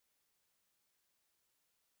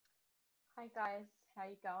Hi guys, how are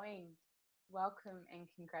you going? Welcome and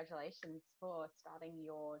congratulations for starting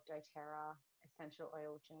your doTERRA essential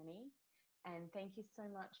oil journey. And thank you so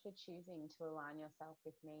much for choosing to align yourself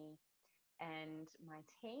with me and my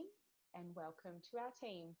team. And welcome to our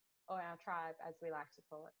team, or our tribe as we like to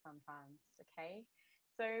call it sometimes. Okay,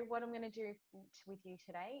 so what I'm going to do with you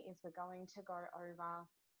today is we're going to go over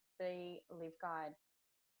the Live Guide,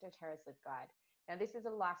 doTERRA's Live Guide. Now, this is a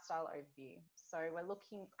lifestyle overview. So we're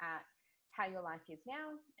looking at how your life is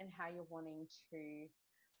now and how you're wanting to,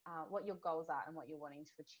 what your goals are and what you're wanting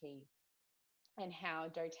to achieve, and how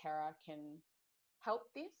doTERRA can help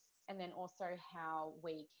this, and then also how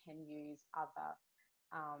we can use other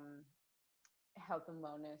health and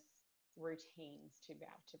wellness routines to be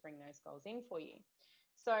able to bring those goals in for you.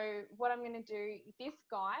 So what I'm going to do, this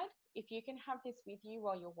guide, if you can have this with you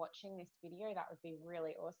while you're watching this video, that would be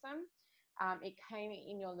really awesome. It came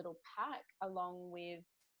in your little pack along with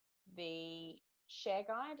the share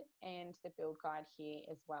guide and the build guide here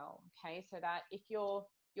as well. Okay, so that if your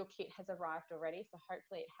kit has arrived already, so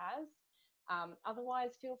hopefully it has.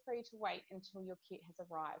 Otherwise, feel free to wait until your kit has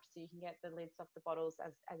arrived so you can get the lids off the bottles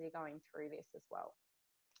as you're going through this as well.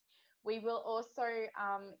 We will also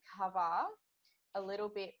cover a little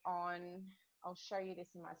bit on, I'll show you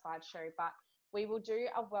this in my slideshow, but we will do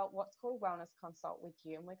what's called a wellness consult with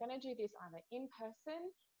you. And we're going to do this either in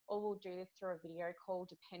person or we'll do this through a video call,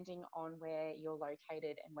 depending on where you're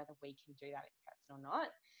located and whether we can do that in person or not.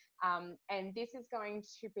 And this is going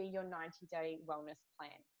to be your 90-day wellness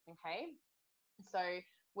plan. Okay, so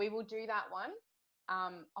we will do that one.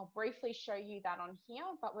 I'll briefly show you that on here,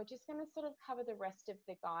 but we're just going to sort of cover the rest of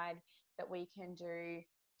the guide that we can do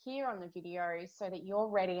here on the video so that you're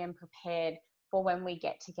ready and prepared for when we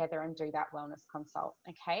get together and do that wellness consult.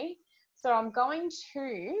 Okay, so I'm going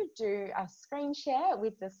to do a screen share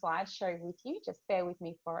with the slideshow with you. Just bear with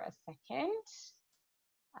me for a second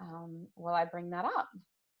while I bring that up.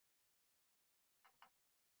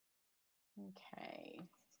 Okay,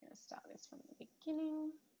 just going to start this from the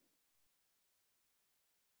beginning.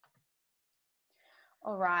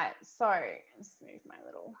 All right, so let's move my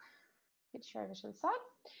little picture over to the side.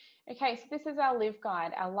 Okay, so this is our Live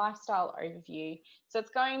Guide, our lifestyle overview. So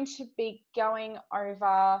it's going to be going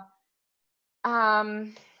over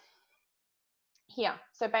here.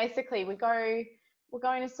 So basically we're going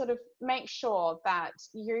to sort of make sure that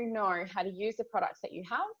you know how to use the products that you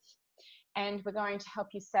have, and we're going to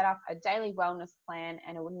help you set up a daily wellness plan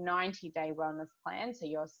and a 90-day wellness plan so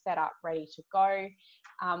you're set up, ready to go.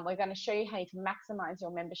 We're going to show you how you can maximize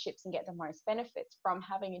your memberships and get the most benefits from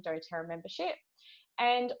having a doTERRA membership,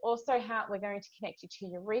 and also how we're going to connect you to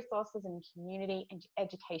your resources and community and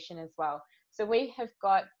education as well. So we have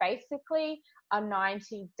got basically a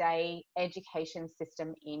 90-day education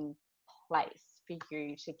system in place for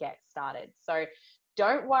you to get started. So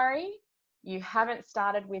don't worry, you haven't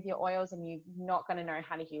started with your oils and you're not going to know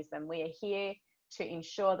how to use them. We are here to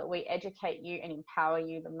ensure that we educate you and empower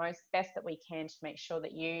you the most best that we can to make sure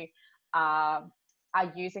that you are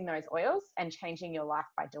using those oils and changing your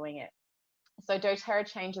life by doing it. So doTERRA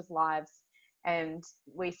changes lives, and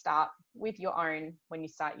we start with your own when you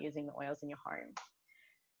start using the oils in your home.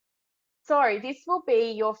 So this will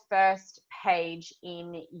be your first page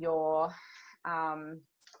in your,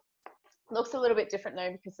 looks a little bit different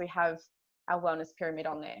though because we have our wellness pyramid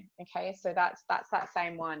on there. Okay, so that's that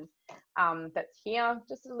same one that's here,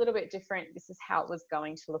 just a little bit different. This is how it was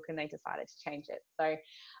going to look and they decided to change it. So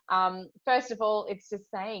first of all, it's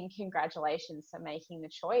just saying congratulations for making the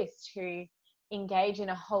choice to engage in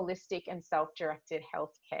a holistic and self-directed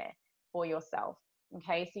healthcare for yourself.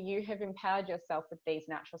 Okay, so you have empowered yourself with these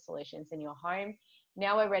natural solutions in your home.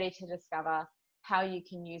 Now we're ready to discover how you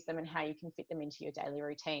can use them and how you can fit them into your daily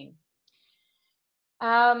routine.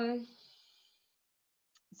 So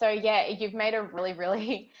yeah, you've made a really,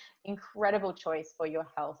 really incredible choice for your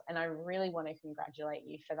health, and I really want to congratulate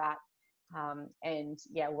you for that. And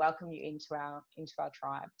yeah, welcome you into our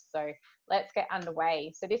tribe. So let's get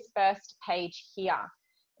underway. So this first page here, I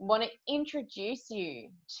want to introduce you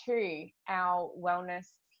to our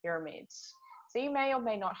wellness pyramid. So you may or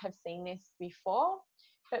may not have seen this before,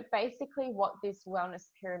 but basically what this wellness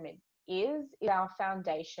pyramid is our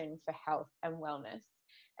foundation for health and wellness.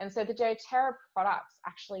 And so the doTERRA products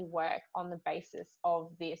actually work on the basis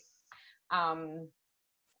of this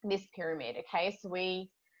this pyramid. Okay, so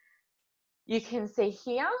you can see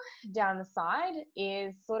here down the side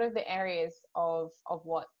is sort of the areas of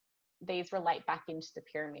what these relate back into the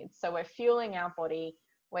pyramid. So we're fueling our body,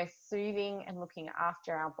 we're soothing and looking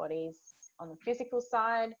after our bodies on the physical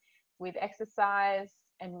side with exercise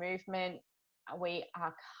and movement. We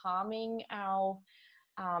are calming our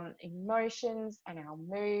emotions and our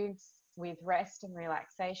moods with rest and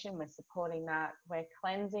relaxation. We're supporting that. We're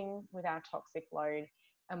cleansing with our toxic load,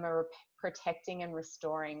 and we're protecting and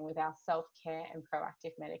restoring with our self-care and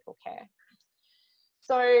proactive medical care.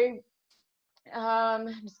 So I'm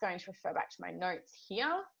just going to refer back to my notes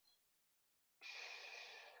here.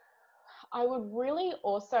 I would really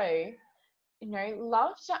also,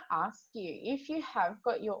 love to ask you, if you have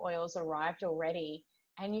got your oils arrived already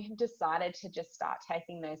and you have decided to just start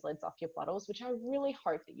taking those lids off your bottles, which I really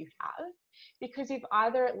hope that you have, because you've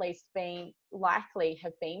either at least likely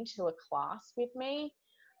have been to a class with me,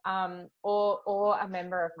 or a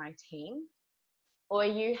member of my team, or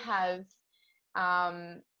you have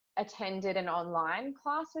attended an online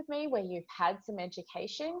class with me where you've had some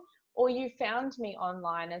education, or you found me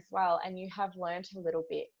online as well and you have learned a little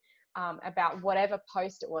bit about whatever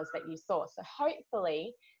post it was that you saw. So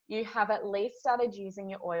hopefully you have at least started using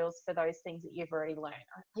your oils for those things that you've already learned,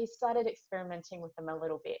 or at least started experimenting with them a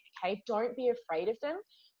little bit. Okay, don't be afraid of them.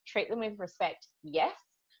 Treat them with respect, yes,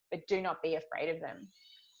 but do not be afraid of them.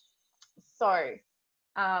 So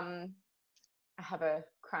I have a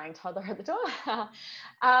crying toddler at the door.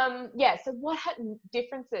 Yeah, so what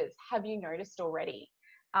differences have you noticed already?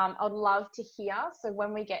 I'd love to hear. So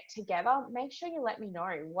when we get together, make sure you let me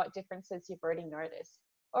know what differences you've already noticed,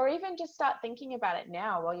 or even just start thinking about it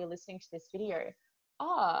now while you're listening to this video.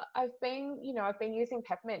 Oh, I've been using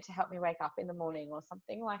peppermint to help me wake up in the morning, or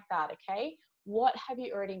something like that. Okay, what have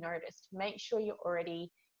you already noticed? Make sure you're already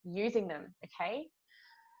using them. Okay.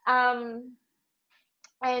 And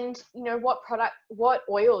what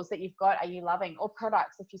oils that you've got are you loving, or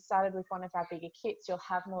products? If you started with one of our bigger kits, you'll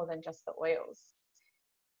have more than just the oils.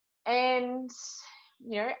 And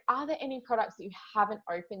are there any products that you haven't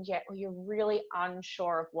opened yet, or you're really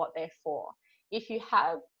unsure of what they're for? If you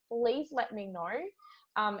have, please let me know,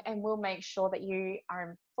 and we'll make sure that you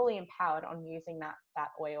are fully empowered on using that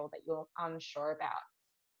oil that you're unsure about.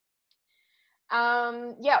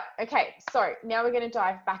 Yeah, okay, so now we're going to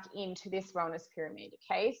dive back into this wellness pyramid.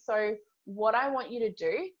 Okay, so what I want you to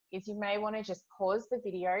do is, you may want to just pause the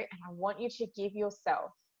video, and I want you to give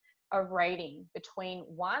yourself a rating between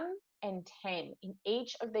 1 and 10 in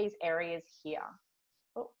each of these areas here.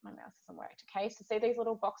 Oh, my mouse hasn't worked. Okay, so see these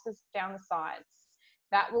little boxes down the sides?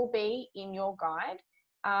 That will be in your guide.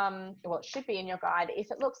 Well, it should be in your guide.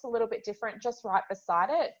 If it looks a little bit different, just right beside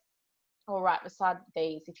it, or right beside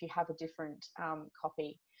these if you have a different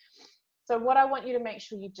copy. So what I want you to make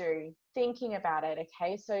sure you do, thinking about it,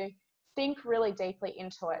 okay? So think really deeply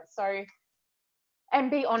into it. So, and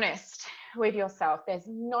be honest with yourself. There's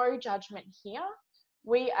no judgment here.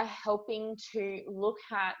 We are helping to look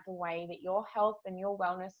at the way that your health and your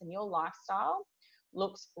wellness and your lifestyle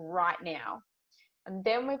looks right now. And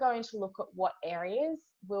then we're going to look at what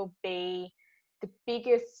areas will be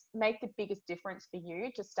make the biggest difference for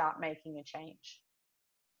you to start making a change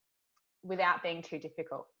without being too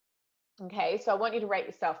difficult. Okay, so I want you to rate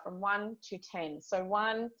yourself from 1 to 10. So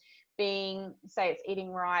 1 being, say it's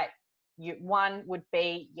eating right. 1 would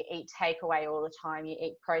be you eat takeaway all the time, you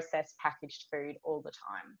eat processed packaged food all the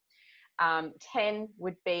time. 10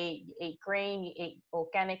 would be you eat green, you eat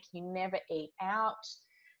organic, you never eat out,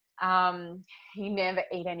 you never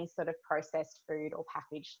eat any sort of processed food or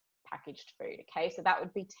packaged food. Okay, so that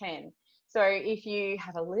would be 10. So if you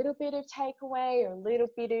have a little bit of takeaway, or a little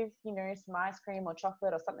bit of some ice cream or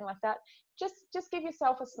chocolate or something like that, just give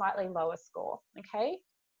yourself a slightly lower score. Okay,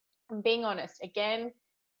 and being honest, again,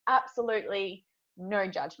 absolutely no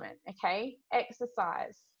judgment. Okay,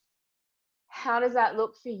 exercise, how does that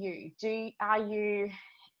look for you? Are you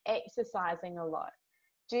exercising a lot?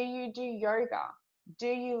 Do you do yoga? Do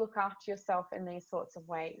you look after yourself in these sorts of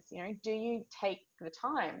ways? Do you take the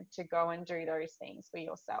time to go and do those things for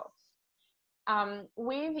yourself?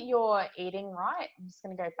 With your eating right, I'm just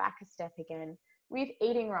going to go back a step again. With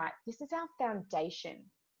eating right, this is our foundation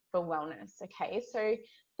for wellness. Okay, so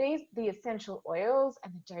the essential oils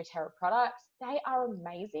and the doTERRA products, they are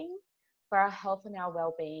amazing for our health and our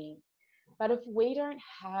well-being. But if we don't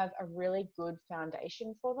have a really good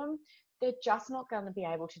foundation for them, they're just not going to be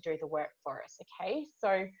able to do the work for us. Okay,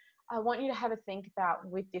 so I want you to have a think about,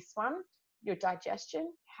 with this one, your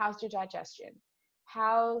digestion. How's your digestion?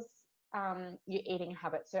 How's your eating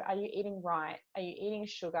habits? So are you eating right? Are you eating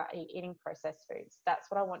sugar? Are you eating processed foods? That's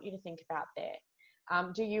what I want you to think about there.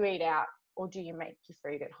 Do you eat out, or do you make your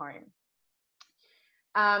food at home?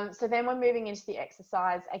 So then we're moving into the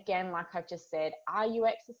exercise. Again, like I've just said, are you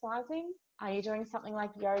exercising? Are you doing something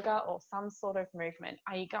like yoga or some sort of movement?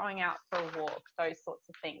 Are you going out for a walk? Those sorts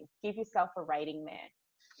of things. Give yourself a rating there.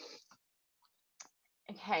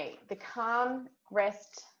 Okay, the calm,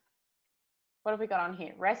 rest, what have we got on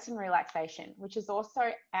here? Rest and relaxation, which is also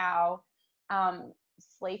our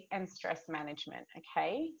sleep and stress management.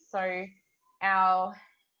 Okay, so our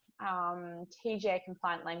TGA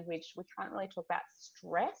compliant language, we can't really talk about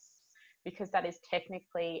stress because that is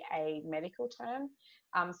technically a medical term.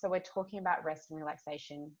 So we're talking about rest and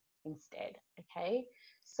relaxation instead. Okay,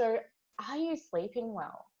 so are you sleeping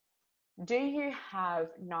well? Do you have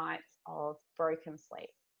nights of broken sleep?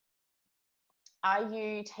 Are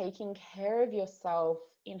you taking care of yourself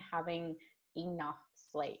in having enough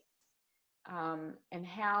sleep? And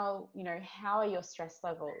how are your stress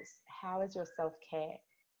levels? How is your self-care?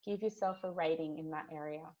 Give yourself a rating in that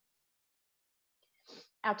area.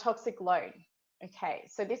 Our toxic load. Okay,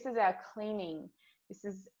 so this is our cleaning. This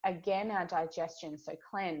is again our digestion. So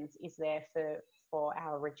cleanse is there for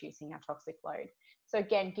our reducing our toxic load. So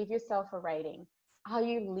again, give yourself a rating. Are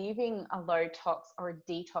you living a low tox or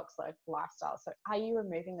a detox lifestyle? So are you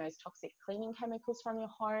removing those toxic cleaning chemicals from your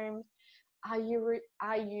home? Are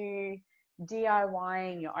you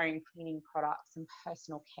DIYing your own cleaning products and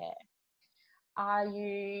personal care? Are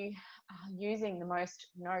you using the most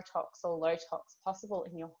no tox or low tox possible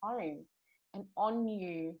in your home and on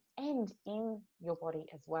you and in your body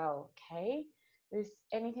as well? Okay,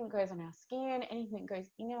 anything that goes on our skin, anything that goes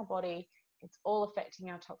in our body, it's all affecting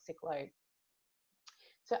our toxic load.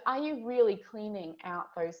 So are you really cleaning out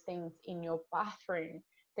those things in your bathroom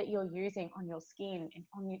that you're using on your skin and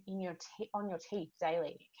on your teeth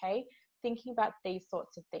daily? Okay, thinking about these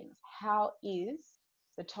sorts of things. How is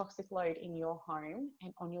the toxic load in your home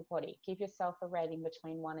and on your body? Give yourself a rating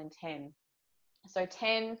between 1 and 10. So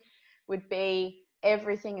 10 would be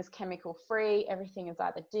everything is chemical free, everything is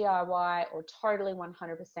either DIY or totally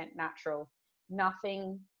 100% natural.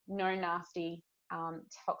 Nothing, no nasty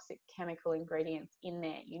toxic chemical ingredients in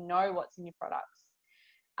there. You know what's in your products.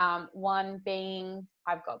 1 being,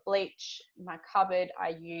 I've got bleach in my cupboard, I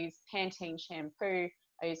use Pantene shampoo,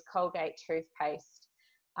 I use Colgate toothpaste,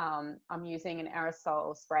 I'm using an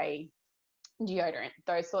aerosol spray deodorant,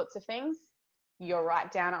 those sorts of things. You're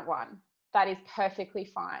right down at 1. That is perfectly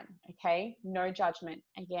fine, okay? No judgment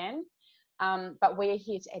again, but we're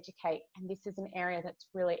here to educate, and this is an area that's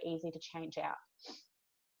really easy to change out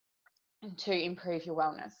and to improve your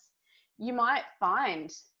wellness. You might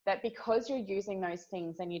find that because you're using those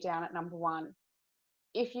things and you're down at number 1,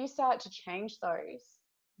 if you start to change those,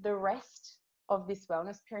 the rest of this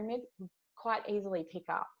wellness pyramid will quite easily pick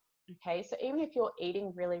up, okay? So even if you're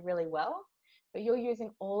eating really, really well, but you're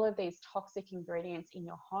using all of these toxic ingredients in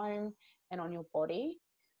your home and on your body,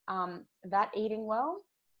 that eating well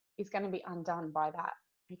is going to be undone by that.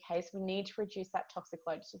 Okay, so we need to reduce that toxic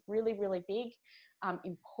load. It's a really, really big,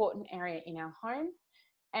 important area in our home.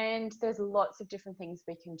 And there's lots of different things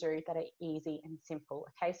we can do that are easy and simple.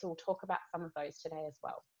 Okay, so we'll talk about some of those today as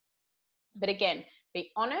well. But again,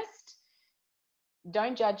 be honest.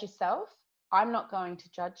 Don't judge yourself. I'm not going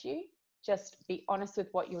to judge you. Just be honest with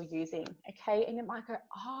what you're using, okay? And it might go,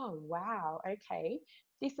 oh, wow, okay,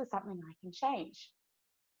 this is something I can change.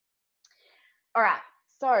 All right,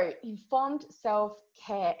 so informed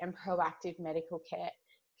self-care and proactive medical care.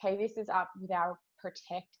 Okay, this is up with our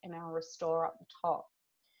protect and our restore up the top.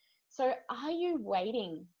 So are you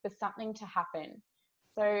waiting for something to happen?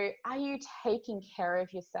 So are you taking care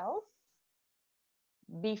of yourself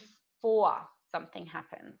before something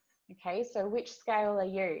happens? Okay, so which scale are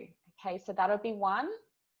you? Okay, so that'll be 1,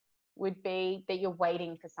 would be that you're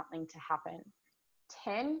waiting for something to happen.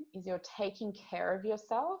 10 is you're taking care of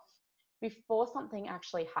yourself before something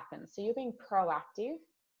actually happens. So you're being proactive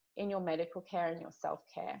in your medical care and your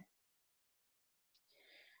self-care.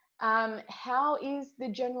 How is the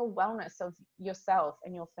general wellness of yourself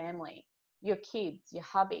and your family, your kids, your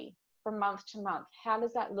hubby, from month to month? How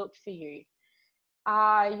does that look for you?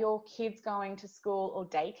 Are your kids going to school or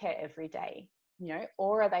daycare every day,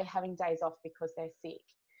 or are they having days off because they're sick?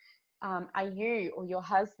 Are you or your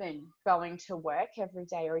husband going to work every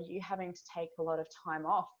day, or are you having to take a lot of time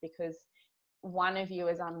off because one of you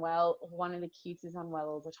is unwell or one of the kids is unwell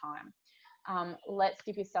all the time? Let's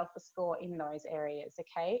give yourself a score in those areas,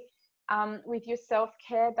 okay? With your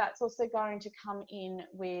self-care, that's also going to come in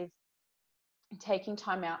with taking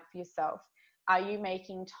time out for yourself. Are you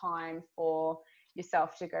making time for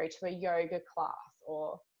yourself to go to a yoga class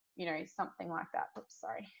or, something like that? Oops,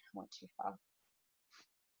 sorry, I went too far.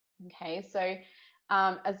 Okay, so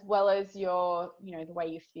as well as your, the way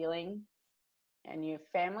you're feeling and your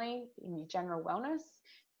family, in your general wellness,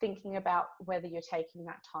 thinking about whether you're taking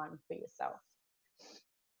that time for yourself.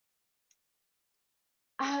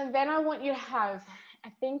 Then I want you to have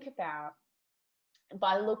a think about,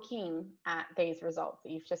 by looking at these results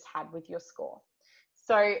that you've just had with your score.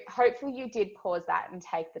 So hopefully you did pause that and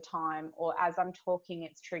take the time, or as I'm talking,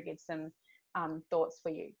 it's triggered some thoughts for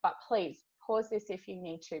you. But please pause this if you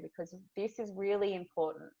need to, because this is really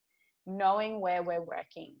important, knowing where we're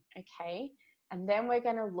working, okay? And then we're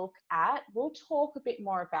going to look at, we'll talk a bit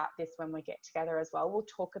more about this when we get together as well. We'll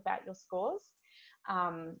talk about your scores,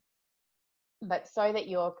 but so that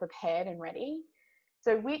you're prepared and ready.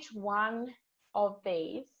 So which one of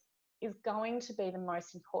these is going to be the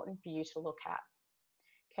most important for you to look at?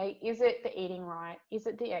 Okay, is it the eating right? Is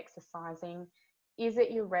it the exercising? Is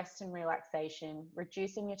it your rest and relaxation,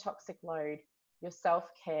 reducing your toxic load, your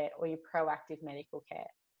self-care, or your proactive medical care?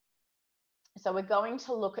 So we're going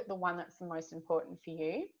to look at the one that's the most important for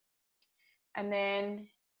you. And then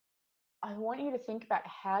I want you to think about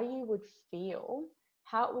how you would feel,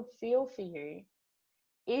 how it would feel for you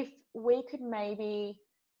if we could maybe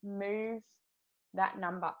move that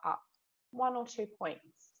number up 1 or 2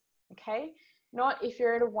 points, okay? Not if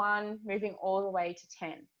you're at a 1, moving all the way to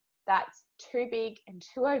 10. That's too big and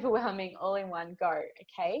too overwhelming all in one go,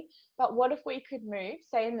 okay? But what if we could move,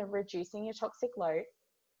 say in the reducing your toxic load,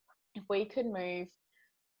 if we could move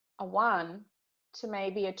a 1 to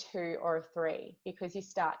maybe a 2 or a 3, because you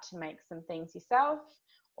start to make some things yourself,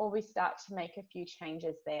 or we start to make a few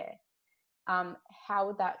changes there. How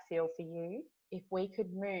would that feel for you if we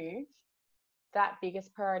could move that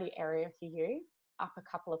biggest priority area for you up a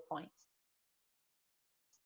couple of points?